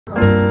So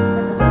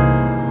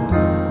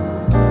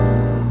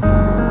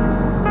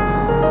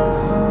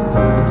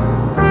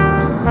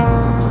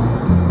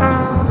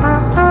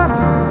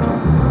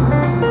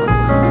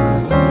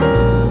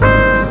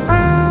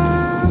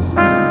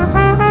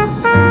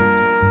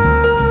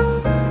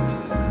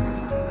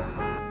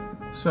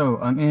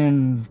I'm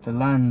in the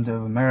land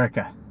of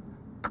America,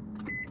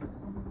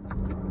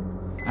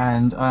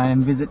 and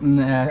I'm visiting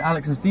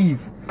Alix and Steve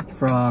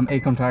from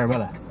Acorn to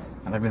Arabella,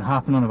 and I've been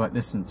harping on about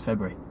this since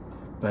February.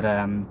 But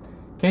in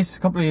case a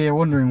couple of you are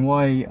wondering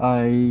why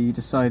I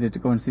decided to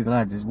go and see the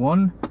lads, is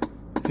one,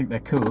 I think they're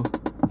cool,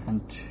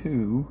 and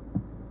two,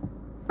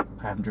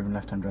 I haven't driven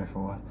left-hand drive for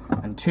a while,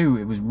 and two,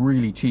 it was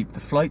really cheap. The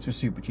flights were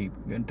super cheap,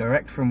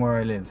 direct from where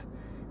I live.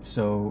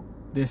 So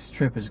this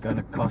trip is going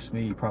to cost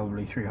me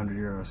probably 300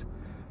 euros.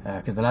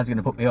 Because the lads are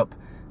going to put me up,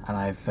 and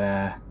I've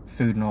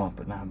food and all,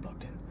 but now I'm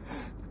blocked in.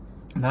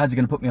 And the lads are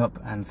going to put me up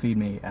and feed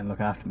me and look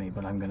after me,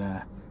 but I'm going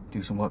to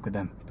do some work with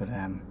them. But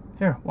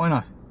here, why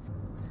not?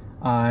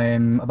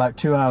 I'm about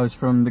 2 hours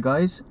from the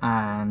guys,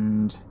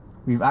 and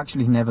we've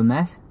actually never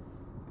met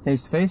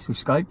face to face. We've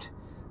Skyped,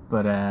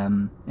 but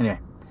anyway,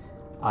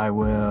 I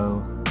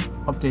will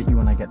update you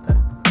when I get there.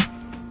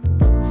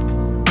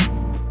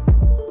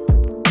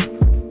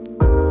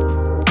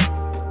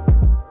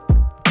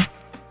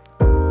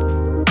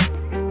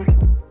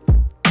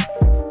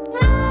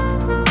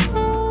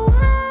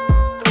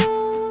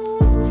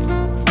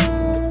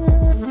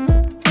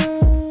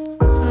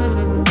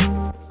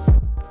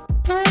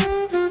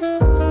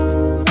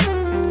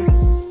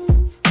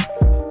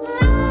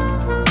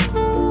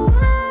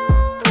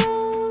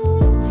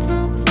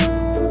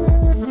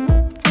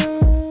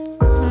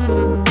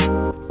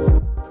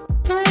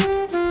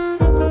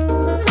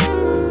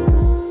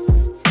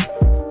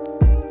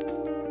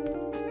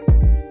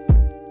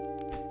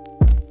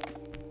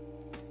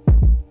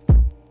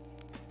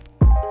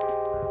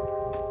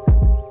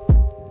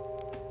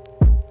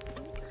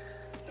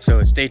 So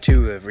it's day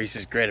 2 of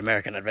Reese's Great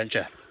American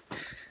Adventure,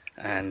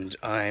 and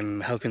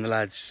I'm helping the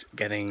lads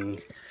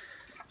getting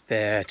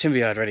their timber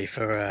yard ready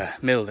for a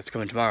mill that's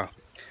coming tomorrow.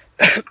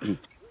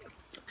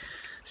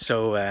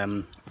 So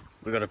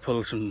we've got to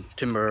pull some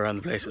timber around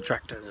the place with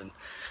tractors and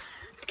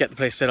get the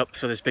place set up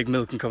so this big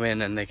mill can come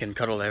in and they can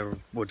cut all their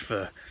wood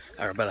for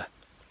Arabella.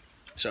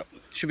 So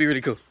should be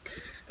really cool.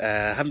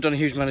 Haven't done a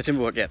huge amount of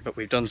timber work yet, but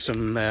we've done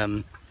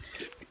some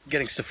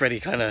getting stuff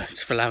ready kind of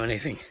for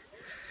laminating.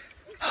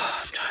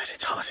 Oh, I'm tired,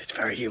 it's hot, it's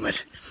very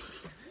humid.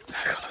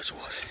 I got loads of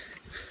water.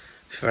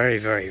 It's very,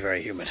 very,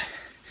 very humid.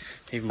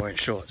 Even wearing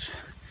shorts.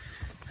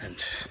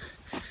 And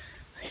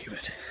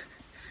humid.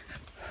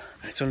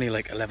 And it's only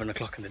like 11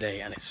 o'clock in the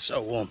day and it's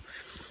so warm.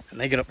 And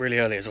they get up really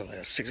early as well,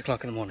 it's 6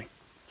 o'clock in the morning.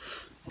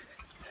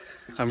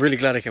 I'm really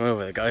glad I came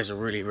over. The guys are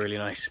really, really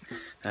nice.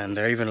 And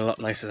they're even a lot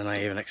nicer than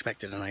I even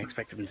expected, and I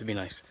expected them to be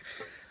nice.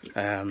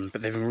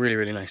 But they've been really,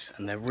 really nice.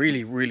 And they're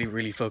really, really,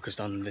 really focused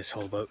on this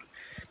whole boat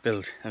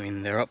build. I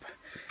mean, they're up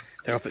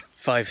at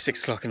 5,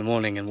 6 o'clock in the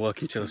morning and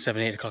working till 7,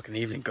 8 o'clock in the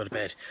evening, go to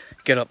bed,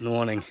 get up in the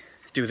morning,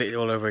 do it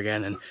all over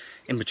again, and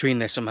in between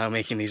they're somehow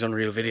making these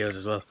unreal videos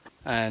as well.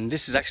 And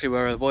this is actually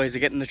where the boys are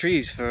getting the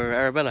trees for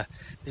Arabella.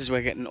 This is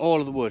where they're getting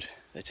all of the wood.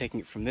 They're taking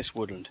it from this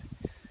woodland,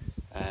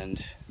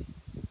 and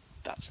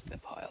that's the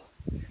pile.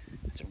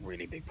 It's a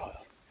really big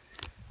pile.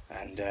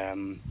 And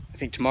I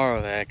think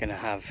tomorrow they're going to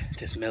have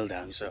this mill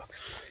down, so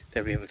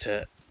they'll be able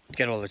to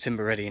get all the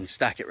timber ready and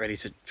stack it ready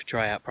to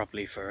try out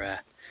properly for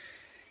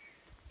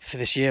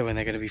this year when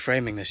they're going to be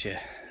framing this year.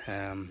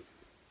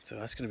 So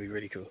that's going to be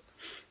really cool.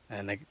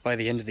 And by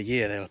the end of the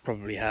year they'll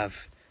probably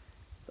have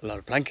a lot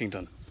of planking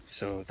done,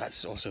 so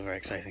that's also very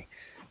exciting.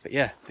 But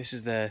yeah, this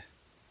is the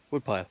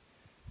wood pile,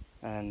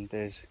 and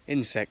there's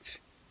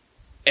insects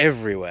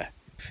everywhere.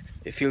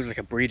 It feels like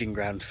a breeding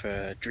ground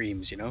for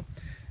dreams, you know.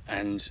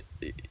 And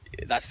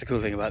that's the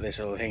cool thing about this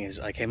whole thing, is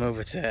I came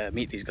over to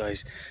meet these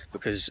guys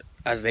because,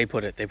 as they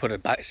put a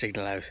bat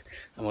signal out,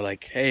 and we're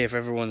like, hey, if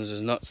everyone's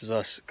as nuts as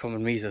us, come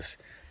and meet us.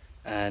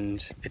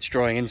 And it's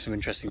drawing in some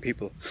interesting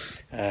people,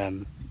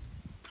 and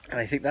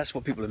I think that's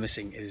what people are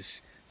missing,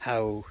 is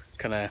how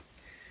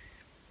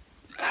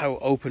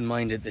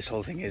open-minded this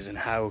whole thing is, and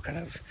how kind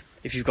of,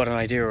 if you've got an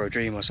idea or a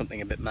dream or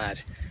something a bit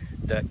mad,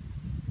 that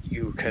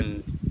you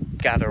can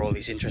gather all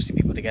these interesting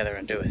people together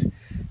and do it.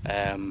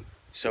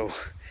 So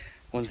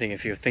one thing,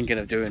 if you're thinking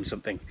of doing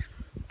something,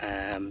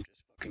 just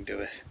fucking do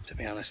it, to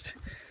be honest.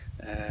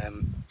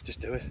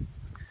 Just do it.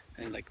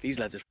 And like, these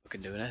lads are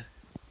fucking doing it.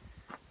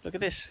 Look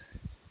at this.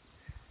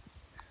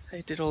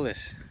 They did all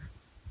this.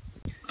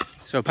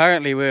 So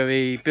apparently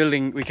we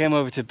came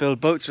over to build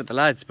boats with the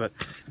lads, but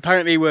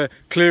apparently we're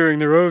clearing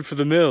the road for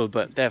the mill,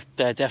 but they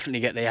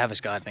have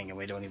us gardening and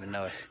we don't even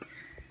know it.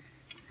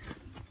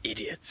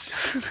 Idiots.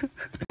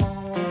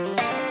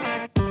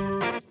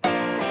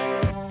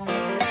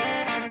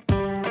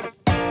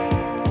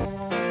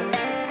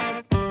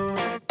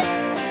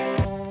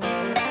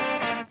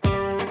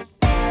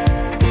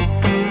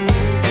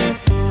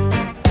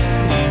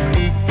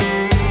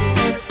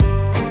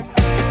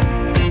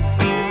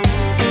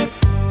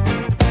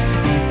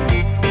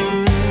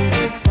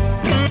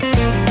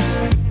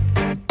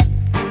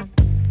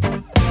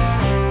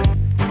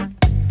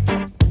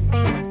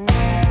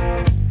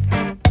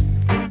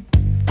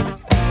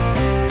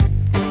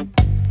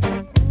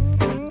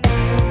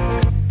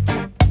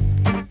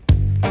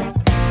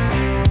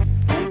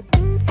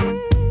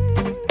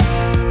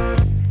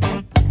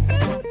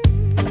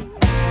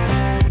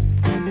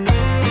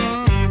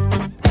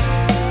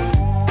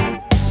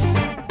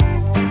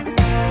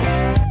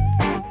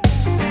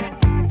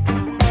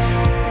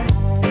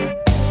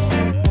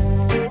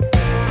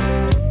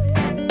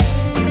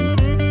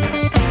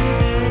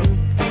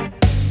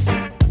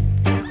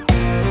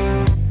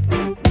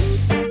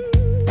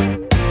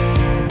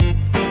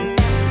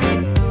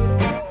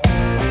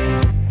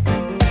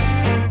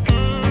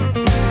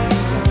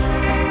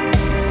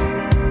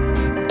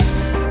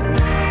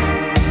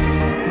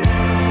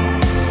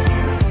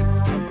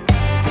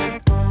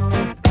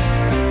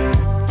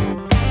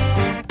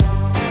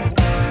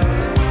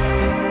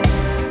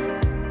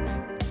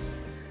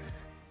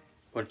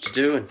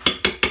 you doing?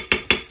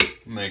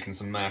 Making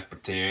some mashed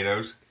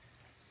potatoes.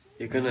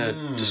 You're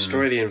gonna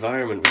destroy the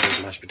environment with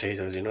those mashed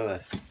potatoes, you know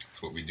that?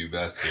 That's what we do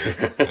best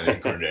here at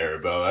Acorn,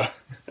 Arabella.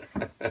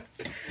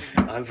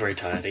 I'm very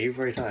tired. Are you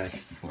very tired?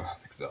 Well,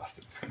 I'm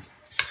exhausted.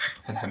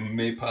 And I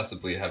may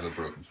possibly have a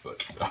broken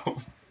foot,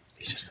 so...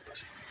 He's just a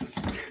pussy.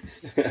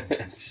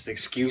 Just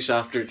excuse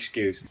after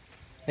excuse.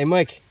 Hey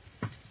Mike,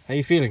 how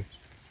you feeling?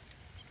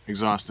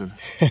 Exhausted.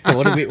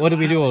 What did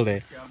we do all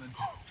day?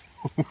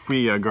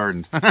 We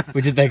gardened.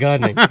 We did the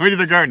gardening. We did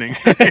the gardening.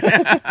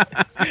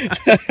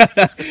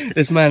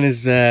 This man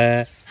is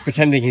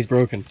pretending he's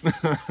broken.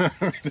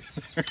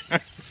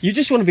 You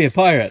just want to be a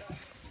pirate. I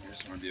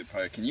just want to be a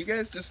pirate. Can you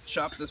guys just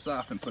chop this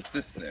off and put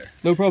this there?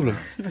 No problem.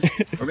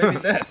 Or maybe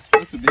this.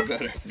 This would be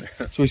better.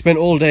 So we spent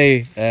all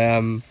day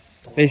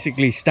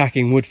basically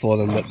stacking wood for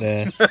them, but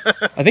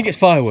I think it's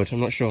firewood,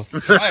 I'm not sure.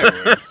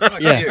 Firewood? Fuck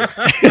Yeah. you.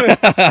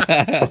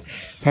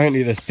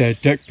 Apparently they're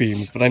deck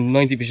beams, but I'm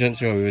 90%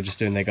 sure we were just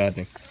doing their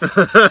gardening. Look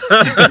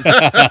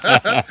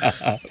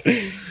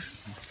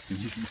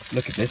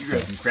at this. You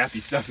got some crappy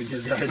stuff in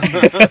your garden.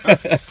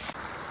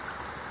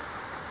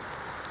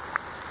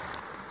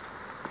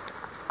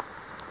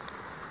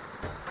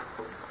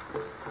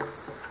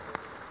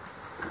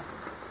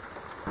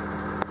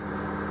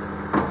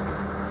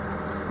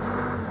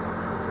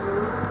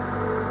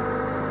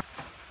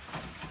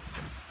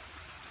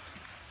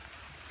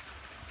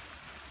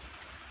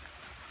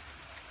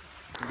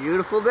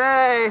 Beautiful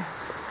day.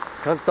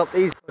 Can't stop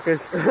these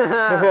fuckers.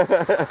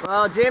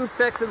 Well, James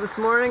texted this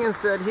morning and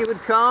said he would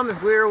come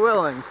if we were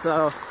willing.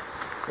 So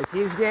if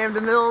he's game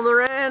to mill in the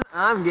rain,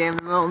 I'm game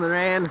to mill in the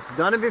rain.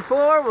 Done it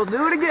before, we'll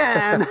do it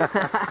again.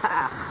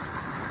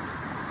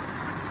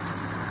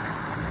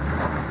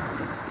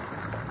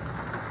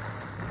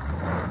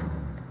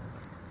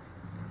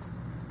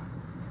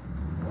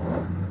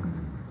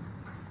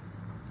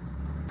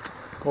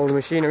 All the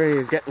machinery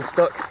is getting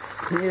stuck.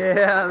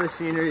 Yeah, the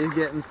machinery is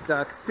getting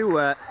stuck. It's too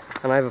wet.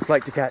 And I have a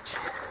flight to catch.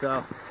 So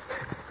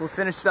we'll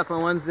finish it up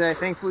on Wednesday.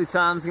 Thankfully,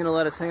 Tom's going to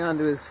let us hang on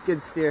to his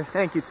skid steer.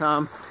 Thank you,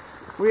 Tom.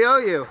 We owe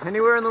you.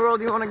 Anywhere in the world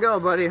you want to go,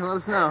 buddy, let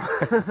us know.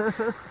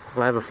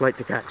 Well, I have a flight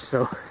to catch,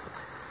 so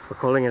we're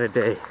calling it a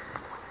day.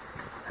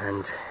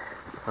 And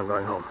I'm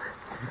going home.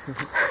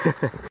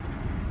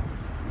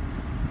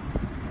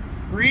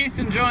 Reese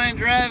enjoying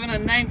driving a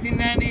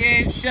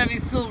 1998 Chevy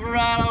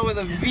Silverado with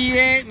a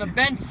V8 and a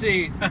bench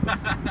seat.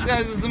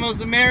 Says it's the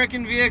most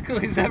American vehicle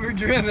he's ever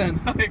driven.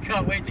 I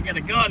can't wait to get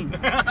a gun.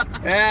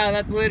 Yeah,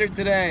 that's later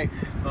today.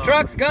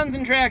 Trucks, guns,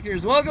 and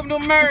tractors. Welcome to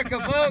America,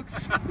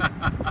 folks.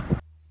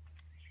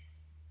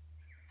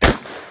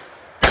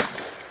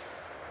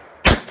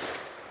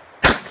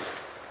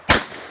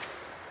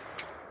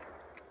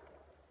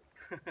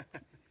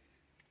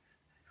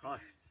 It's hot.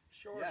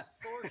 Short, Yeah.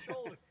 sore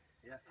shoulder.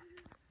 Yeah.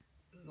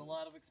 There's a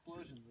lot of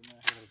explosions in there.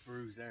 A little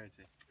bruise there, I'd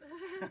say.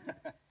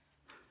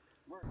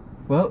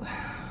 Well,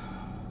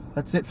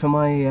 that's it for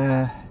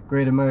my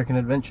great American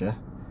adventure.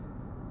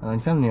 And I'm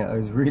telling you, I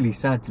was really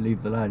sad to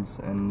leave the lads,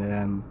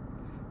 and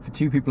for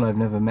two people I've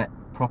never met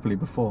properly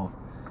before,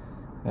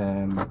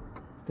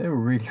 they were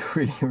really,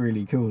 really,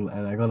 really cool,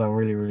 and I got on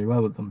really, really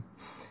well with them.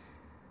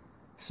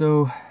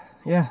 So,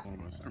 yeah.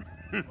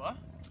 What?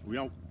 We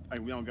all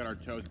got our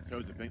toes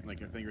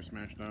like our fingers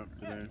smashed up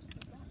today.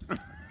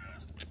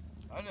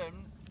 I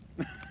didn't.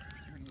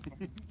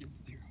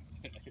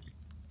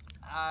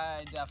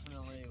 I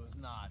definitely was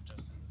not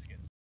just